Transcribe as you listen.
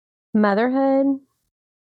Motherhood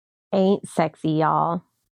ain't sexy, y'all.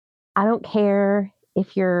 I don't care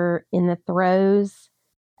if you're in the throes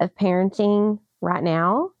of parenting right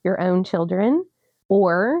now, your own children,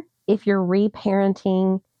 or if you're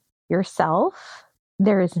reparenting yourself.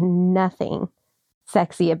 There is nothing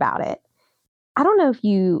sexy about it. I don't know if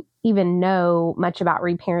you even know much about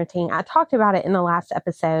reparenting. I talked about it in the last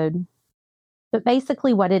episode, but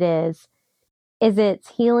basically what it is it's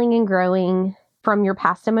healing and growing from your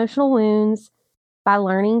past emotional wounds by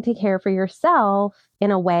learning to care for yourself in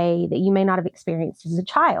a way that you may not have experienced as a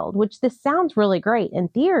child, which this sounds really great in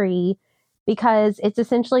theory because it's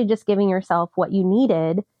essentially just giving yourself what you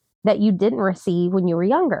needed that you didn't receive when you were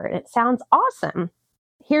younger. And it sounds awesome.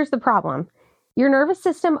 Here's the problem. Your nervous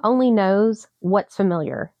system only knows what's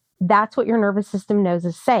familiar. That's what your nervous system knows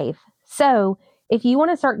is safe. So if you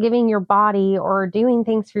want to start giving your body or doing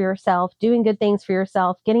things for yourself, doing good things for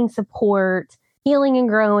yourself, getting support, healing and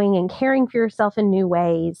growing and caring for yourself in new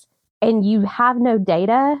ways, and you have no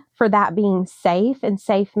data for that being safe, and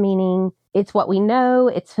safe meaning it's what we know,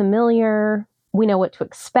 it's familiar, we know what to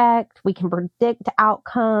expect, we can predict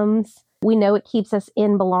outcomes, we know it keeps us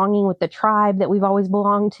in belonging with the tribe that we've always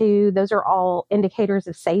belonged to. Those are all indicators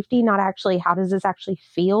of safety, not actually how does this actually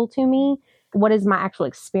feel to me? What is my actual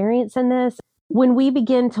experience in this? When we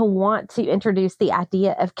begin to want to introduce the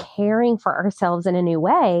idea of caring for ourselves in a new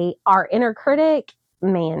way, our inner critic,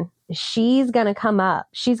 man, she's going to come up.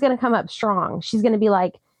 She's going to come up strong. She's going to be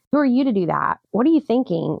like, who are you to do that? What are you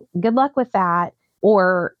thinking? Good luck with that.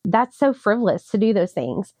 Or that's so frivolous to do those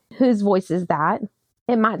things. Whose voice is that?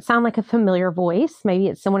 It might sound like a familiar voice. Maybe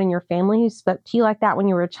it's someone in your family who spoke to you like that when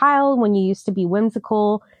you were a child, when you used to be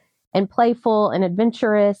whimsical and playful and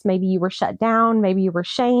adventurous. Maybe you were shut down. Maybe you were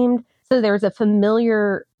shamed. So there's a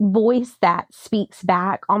familiar voice that speaks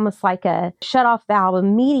back, almost like a shut off valve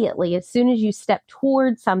immediately. As soon as you step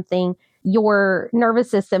towards something, your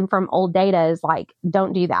nervous system from old data is like,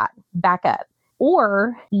 don't do that, back up.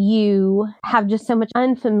 Or you have just so much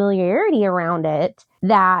unfamiliarity around it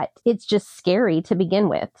that it's just scary to begin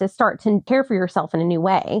with, to start to care for yourself in a new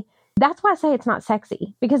way. That's why I say it's not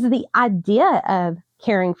sexy, because the idea of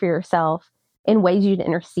caring for yourself in ways you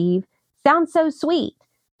didn't receive sounds so sweet.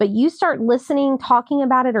 But you start listening, talking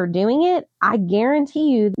about it, or doing it, I guarantee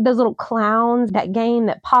you those little clowns, that game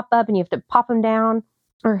that pop up and you have to pop them down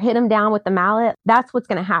or hit them down with the mallet, that's what's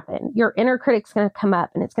going to happen. Your inner critic's going to come up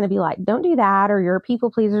and it's going to be like, don't do that, or your people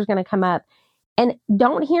pleaser is going to come up. And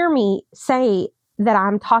don't hear me say that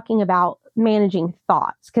I'm talking about managing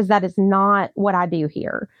thoughts, because that is not what I do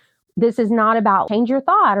here. This is not about change your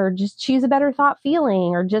thought or just choose a better thought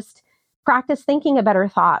feeling or just practice thinking a better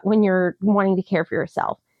thought when you're wanting to care for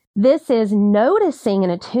yourself. This is noticing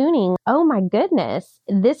and attuning. Oh my goodness,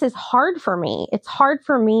 this is hard for me. It's hard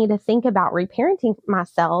for me to think about reparenting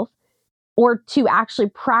myself or to actually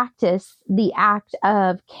practice the act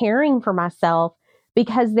of caring for myself,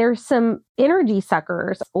 because there's some energy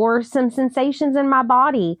suckers or some sensations in my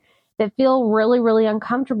body that feel really, really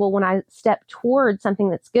uncomfortable when I step towards something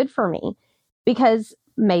that's good for me. Because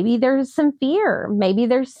maybe there's some fear. Maybe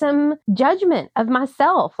there's some judgment of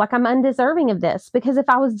myself, like I'm undeserving of this. Because if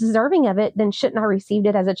I was deserving of it, then shouldn't I received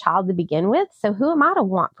it as a child to begin with? So who am I to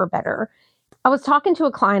want for better? I was talking to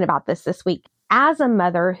a client about this week. As a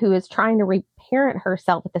mother who is trying to reparent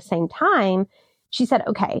herself at the same time, she said,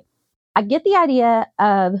 okay, I get the idea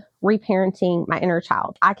of reparenting my inner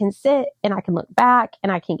child. I can sit and I can look back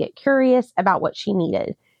and I can get curious about what she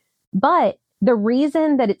needed. But the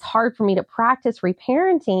reason that it's hard for me to practice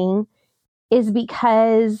reparenting is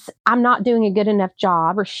because I'm not doing a good enough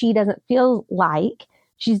job, or she doesn't feel like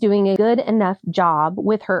she's doing a good enough job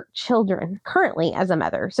with her children currently as a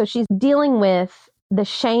mother. So she's dealing with the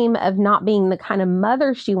shame of not being the kind of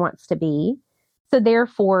mother she wants to be. So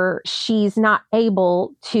therefore, she's not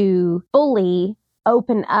able to fully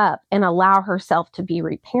open up and allow herself to be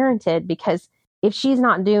reparented, because if she's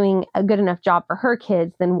not doing a good enough job for her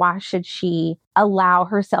kids, then why should she allow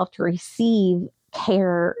herself to receive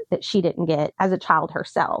care that she didn't get as a child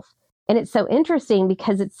herself? And it's so interesting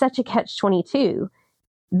because it's such a catch-22.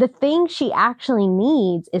 The thing she actually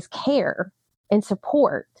needs is care and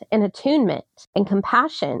support and attunement and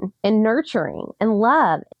compassion and nurturing and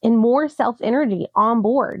love and more self-energy on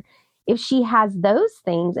board. If she has those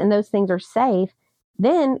things and those things are safe,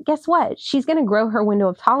 then guess what? She's going to grow her window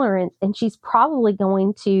of tolerance, and she's probably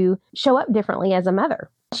going to show up differently as a mother.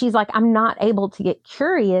 She's like, I'm not able to get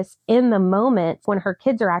curious in the moment when her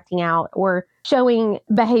kids are acting out or showing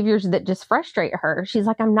behaviors that just frustrate her. She's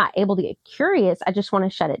like, I'm not able to get curious. I just want to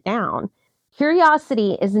shut it down.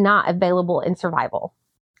 Curiosity is not available in survival.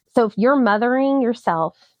 So if you're mothering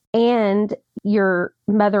yourself and you're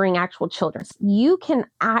mothering actual children. You can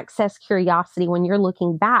access curiosity when you're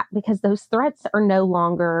looking back because those threats are no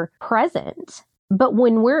longer present. But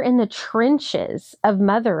when we're in the trenches of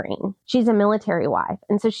mothering, she's a military wife.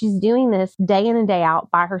 And so she's doing this day in and day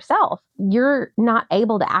out by herself. You're not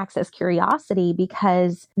able to access curiosity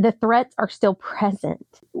because the threats are still present.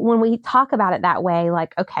 When we talk about it that way,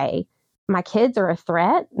 like, okay, my kids are a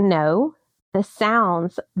threat. No, the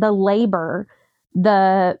sounds, the labor,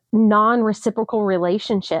 the non-reciprocal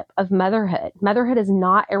relationship of motherhood. Motherhood is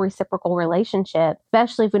not a reciprocal relationship,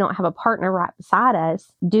 especially if we don't have a partner right beside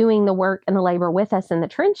us doing the work and the labor with us in the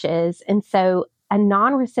trenches. And so a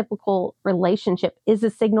non-reciprocal relationship is a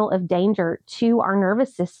signal of danger to our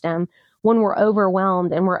nervous system when we're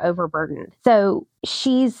overwhelmed and we're overburdened. So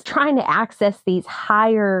she's trying to access these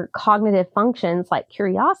higher cognitive functions like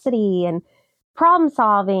curiosity and problem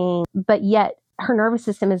solving, but yet her nervous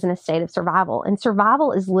system is in a state of survival. And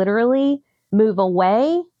survival is literally move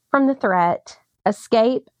away from the threat,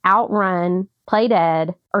 escape, outrun, play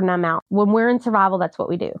dead, or numb out. When we're in survival, that's what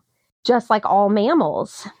we do. Just like all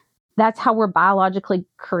mammals, that's how we're biologically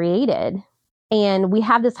created. And we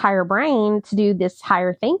have this higher brain to do this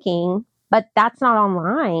higher thinking, but that's not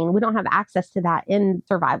online. We don't have access to that in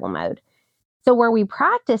survival mode. So where we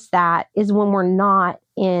practice that is when we're not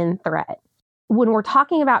in threat. When we're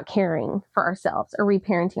talking about caring for ourselves or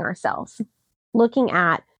reparenting ourselves, looking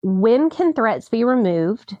at when can threats be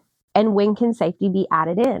removed and when can safety be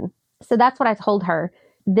added in. So that's what I told her.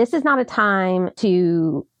 This is not a time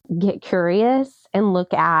to get curious and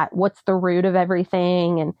look at what's the root of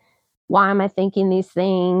everything and why am I thinking these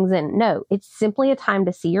things? And no, it's simply a time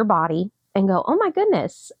to see your body and go, oh my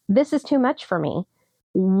goodness, this is too much for me.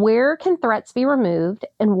 Where can threats be removed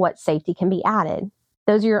and what safety can be added?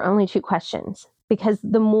 Those are your only two questions, because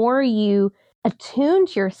the more you attune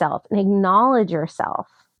to yourself and acknowledge yourself,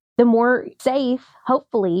 the more safe,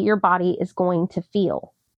 hopefully, your body is going to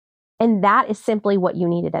feel. And that is simply what you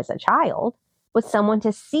needed as a child, was someone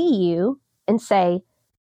to see you and say,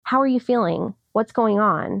 how are you feeling? What's going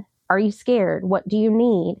on? Are you scared? What do you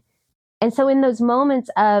need? And so in those moments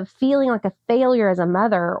of feeling like a failure as a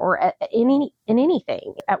mother or in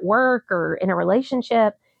anything, at work or in a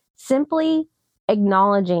relationship, simply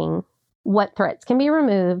acknowledging what threats can be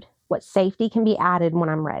removed, what safety can be added when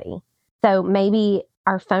I'm ready. So maybe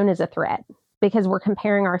our phone is a threat because we're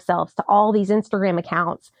comparing ourselves to all these Instagram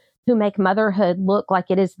accounts who make motherhood look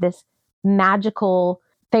like it is this magical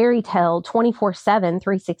fairy tale 24/7,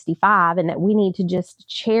 365, and that we need to just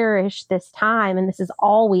cherish this time and this is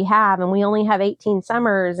all we have and we only have 18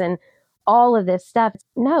 summers and all of this stuff.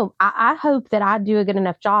 No, I hope that I do a good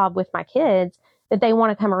enough job with my kids that they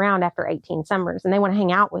want to come around after 18 summers and they want to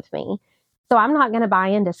hang out with me. So I'm not going to buy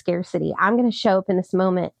into scarcity. I'm going to show up in this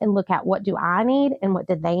moment and look at what do I need and what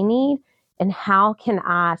do they need and how can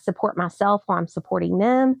I support myself while I'm supporting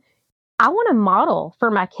them. I want to model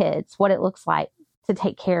for my kids what it looks like to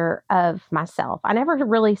take care of myself. I never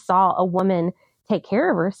really saw a woman take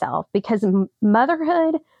care of herself because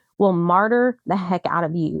motherhood will martyr the heck out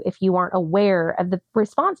of you if you aren't aware of the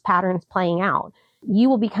response patterns playing out. You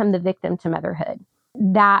will become the victim to motherhood.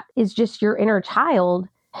 That is just your inner child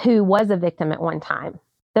who was a victim at one time.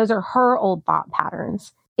 Those are her old thought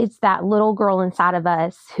patterns. It's that little girl inside of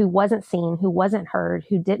us who wasn't seen, who wasn't heard,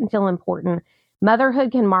 who didn't feel important.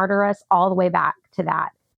 Motherhood can martyr us all the way back to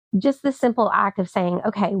that. Just the simple act of saying,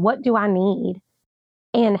 okay, what do I need?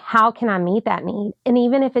 And how can I meet that need? And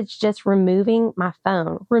even if it's just removing my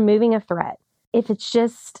phone, removing a threat, if it's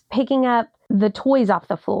just picking up the toys off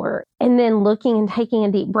the floor and then looking and taking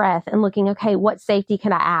a deep breath and looking, okay, what safety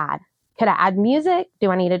could I add? Could I add music?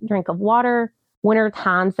 Do I need a drink of water? When are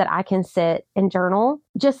times that I can sit and journal?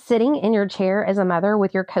 Just sitting in your chair as a mother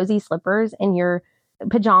with your cozy slippers and your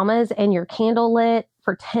pajamas and your candle lit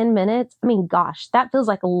for 10 minutes. I mean, gosh, that feels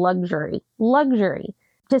like luxury.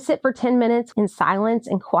 To sit for 10 minutes in silence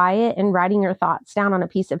and quiet and writing your thoughts down on a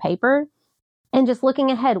piece of paper and just looking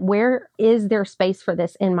ahead. Where is there space for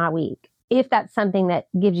this in my week? If that's something that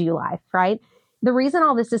gives you life, right? The reason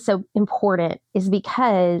all this is so important is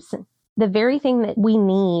because the very thing that we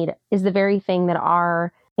need is the very thing that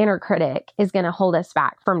our inner critic is going to hold us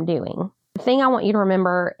back from doing. The thing I want you to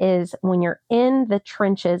remember is when you're in the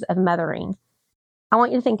trenches of mothering, I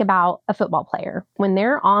want you to think about a football player. When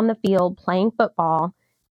they're on the field playing football,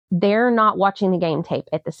 they're not watching the game tape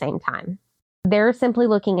at the same time. They're simply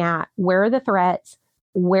looking at where are the threats,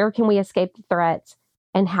 where can we escape the threats,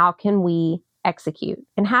 and how can we execute?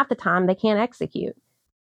 And half the time they can't execute.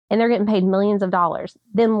 And they're getting paid millions of dollars.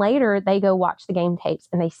 Then later they go watch the game tapes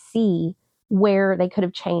and they see where they could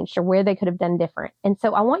have changed or where they could have done different. And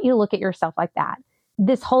so I want you to look at yourself like that.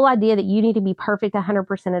 this whole idea that you need to be perfect 100%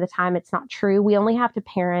 of the time, it's not true. We only have to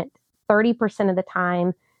parent 30% of the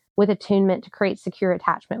time with attunement to create secure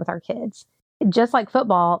attachment with our kids. Just like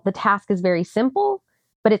football, the task is very simple,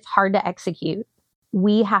 but it's hard to execute.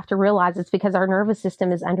 We have to realize it's because our nervous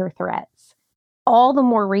system is under threats. All the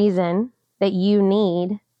more reason that you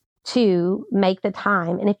need to make the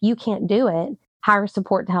time. And if you can't do it, hire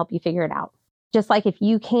support to help you figure it out. Just like if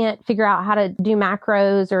you can't figure out how to do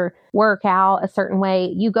macros or work out a certain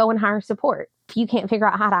way, you go and hire support. If you can't figure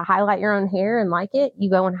out how to highlight your own hair and like it, you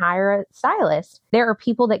go and hire a stylist. There are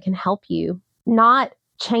people that can help you not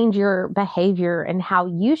change your behavior and how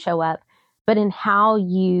you show up, but in how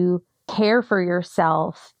you care for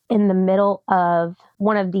yourself in the middle of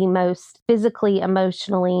one of the most physically,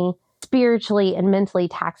 emotionally, spiritually, and mentally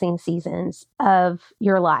taxing seasons of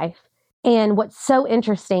your life. And what's so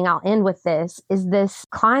interesting, I'll end with this, is this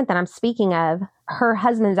client that I'm speaking of, her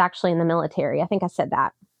husband's actually in the military. I think I said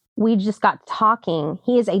that. We just got talking.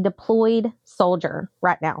 He is a deployed soldier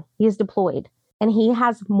right now. He is deployed. And he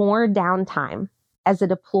has more downtime as a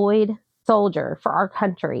deployed soldier for our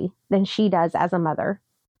country than she does as a mother.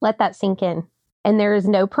 Let that sink in. And there is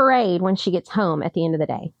no parade when she gets home at the end of the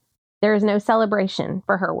day. There is no celebration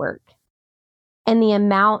for her work. And the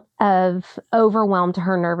amount of overwhelm to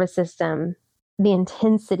her nervous system, the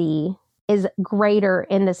intensity is greater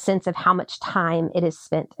in the sense of how much time it is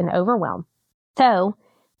spent in overwhelm. So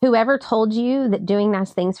whoever told you that doing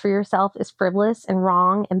nice things for yourself is frivolous and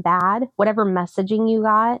wrong and bad, whatever messaging you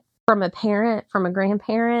got from a parent, from a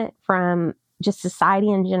grandparent, from just society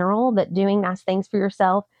in general, that doing nice things for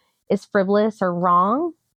yourself is frivolous or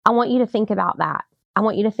wrong, I want you to think about that. I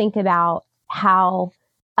want you to think about how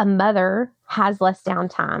a mother has less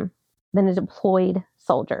downtime than a deployed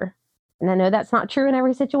soldier. And I know that's not true in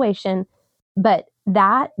every situation, but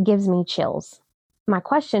that gives me chills. My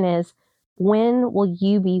question is, when will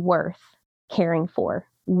you be worth caring for?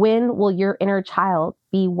 When will your inner child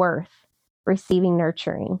be worth receiving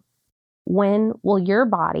nurturing? When will your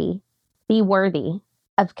body be worthy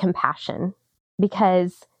of compassion?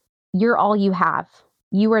 Because you're all you have.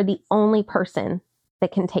 You are the only person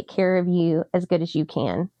that can take care of you as good as you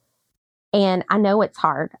can. And I know it's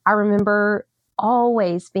hard. I remember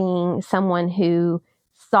always being someone who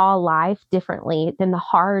saw life differently than the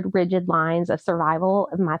hard, rigid lines of survival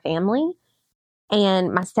of my family.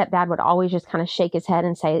 And my stepdad would always just kind of shake his head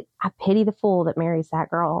and say, I pity the fool that marries that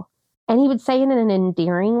girl. And he would say it in an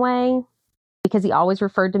endearing way because he always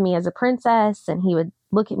referred to me as a princess and he would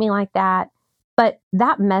look at me like that. But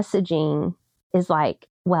that messaging is like,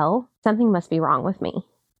 well, something must be wrong with me.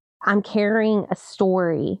 I'm carrying a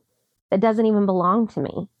story that doesn't even belong to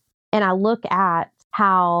me. And I look at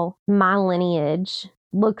how my lineage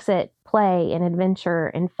looks at play and adventure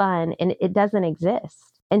and fun, and it doesn't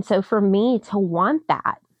exist. And so for me to want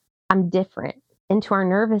that, I'm different. And to our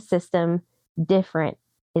nervous system, different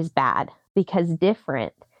is bad because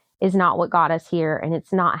different is not what got us here. And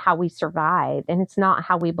it's not how we survived. And it's not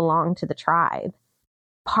how we belong to the tribe.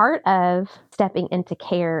 Part of stepping into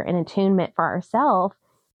care and attunement for ourselves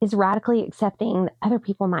is radically accepting that other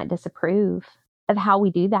people might disapprove of how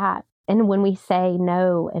we do that. And when we say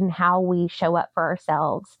no and how we show up for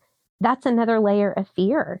ourselves, that's another layer of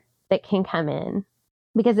fear that can come in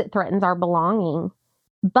because it threatens our belonging.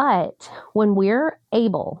 But when we're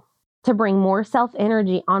able to bring more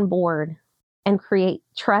self-energy on board and create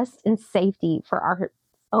trust and safety for our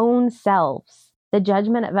own selves, the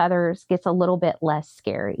judgment of others gets a little bit less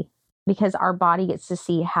scary because our body gets to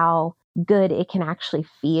see how good it can actually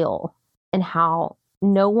feel and how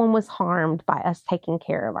no one was harmed by us taking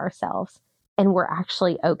care of ourselves and we're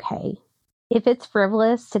actually okay. If it's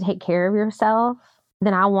frivolous to take care of yourself,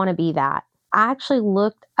 then I want to be that. I actually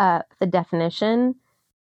looked up the definition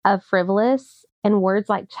of frivolous, and words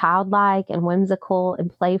like childlike and whimsical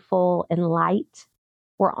and playful and light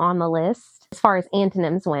were on the list. As far as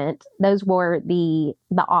antonyms went, those were the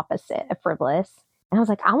opposite of frivolous. And I was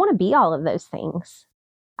like, I want to be all of those things.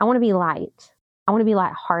 I want to be light. I want to be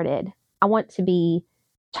lighthearted. I want to be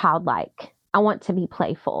childlike. I want to be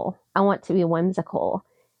playful. I want to be whimsical.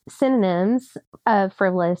 Synonyms of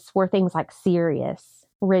frivolous were things like serious,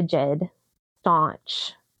 rigid,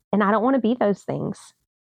 staunch. And I don't want to be those things.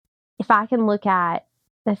 If I can look at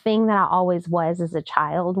the thing that I always was as a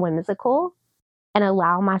child, whimsical, and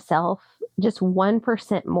allow myself just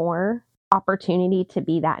 1% more opportunity to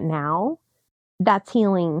be that now, that's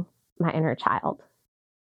healing my inner child.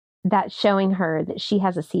 That's showing her that she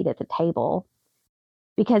has a seat at the table.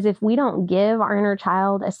 Because if we don't give our inner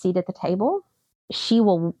child a seat at the table, she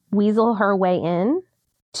will weasel her way in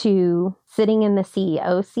to sitting in the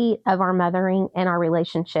CEO seat of our mothering and our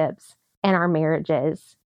relationships and our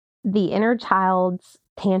marriages. The inner child's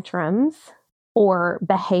tantrums or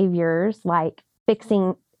behaviors like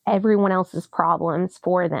fixing everyone else's problems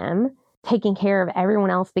for them, taking care of everyone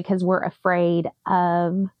else because we're afraid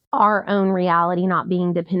of our own reality not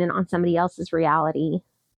being dependent on somebody else's reality,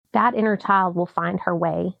 that inner child will find her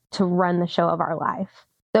way to run the show of our life.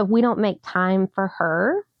 So if we don't make time for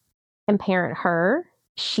her and parent her,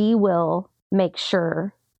 she will make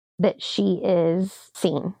sure that she is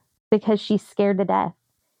seen because she's scared to death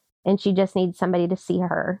and she just needs somebody to see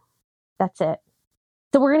her. That's it.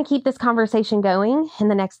 So we're going to keep this conversation going in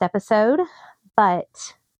the next episode,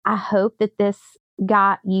 but I hope that this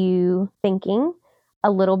got you thinking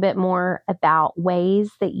a little bit more about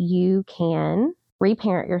ways that you can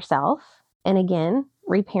reparent yourself. And again,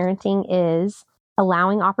 reparenting is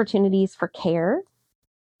allowing opportunities for care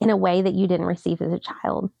in a way that you didn't receive as a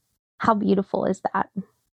child. How beautiful is that?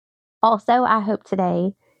 Also, I hope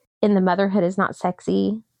today in the Motherhood is Not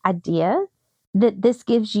Sexy idea that this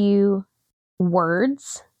gives you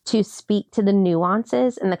words to speak to the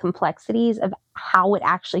nuances and the complexities of how it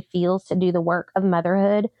actually feels to do the work of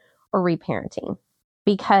motherhood or reparenting.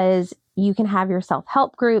 Because you can have your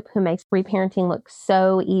self-help group who makes reparenting look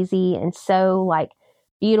so easy and so like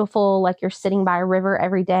beautiful, like you're sitting by a river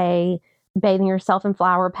every day, bathing yourself in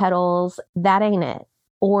flower petals. That ain't it.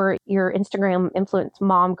 Or your Instagram influence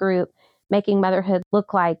mom group making motherhood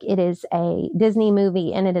look like it is a Disney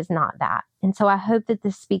movie, and it is not that. And so I hope that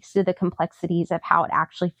this speaks to the complexities of how it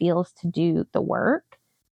actually feels to do the work.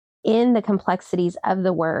 In the complexities of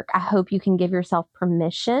the work, I hope you can give yourself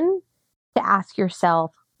permission to ask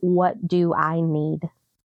yourself, what do I need?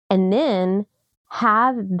 And then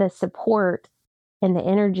have the support and the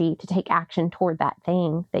energy to take action toward that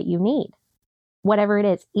thing that you need. Whatever it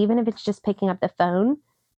is, even if it's just picking up the phone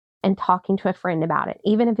and talking to a friend about it,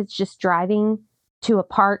 even if it's just driving to a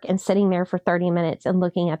park and sitting there for 30 minutes and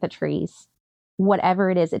looking at the trees.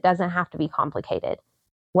 Whatever it is, it doesn't have to be complicated.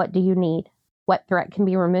 What do you need? What threat can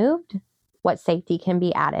be removed? What safety can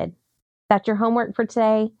be added? That's your homework for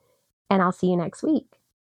today, and I'll see you next week.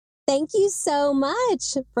 Thank you so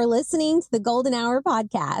much for listening to the Golden Hour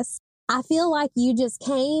podcast. I feel like you just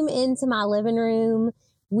came into my living room.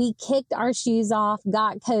 We kicked our shoes off,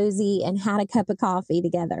 got cozy, and had a cup of coffee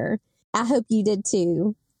together. I hope you did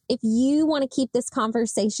too. If you want to keep this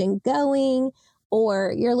conversation going,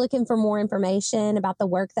 or you're looking for more information about the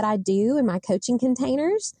work that I do in my coaching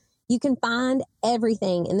containers, you can find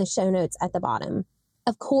everything in the show notes at the bottom.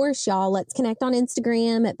 Of course, y'all, let's connect on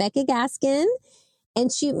Instagram at Becca Gaskin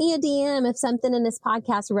and shoot me a DM if something in this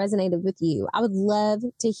podcast resonated with you. I would love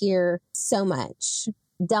to hear so much.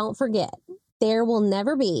 Don't forget, there will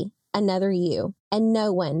never be another you, and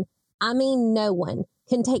no one, I mean no one,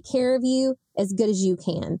 can take care of you as good as you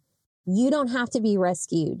can. You don't have to be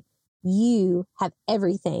rescued. You have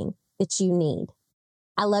everything that you need.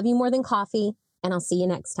 I love you more than coffee, and I'll see you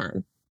next time.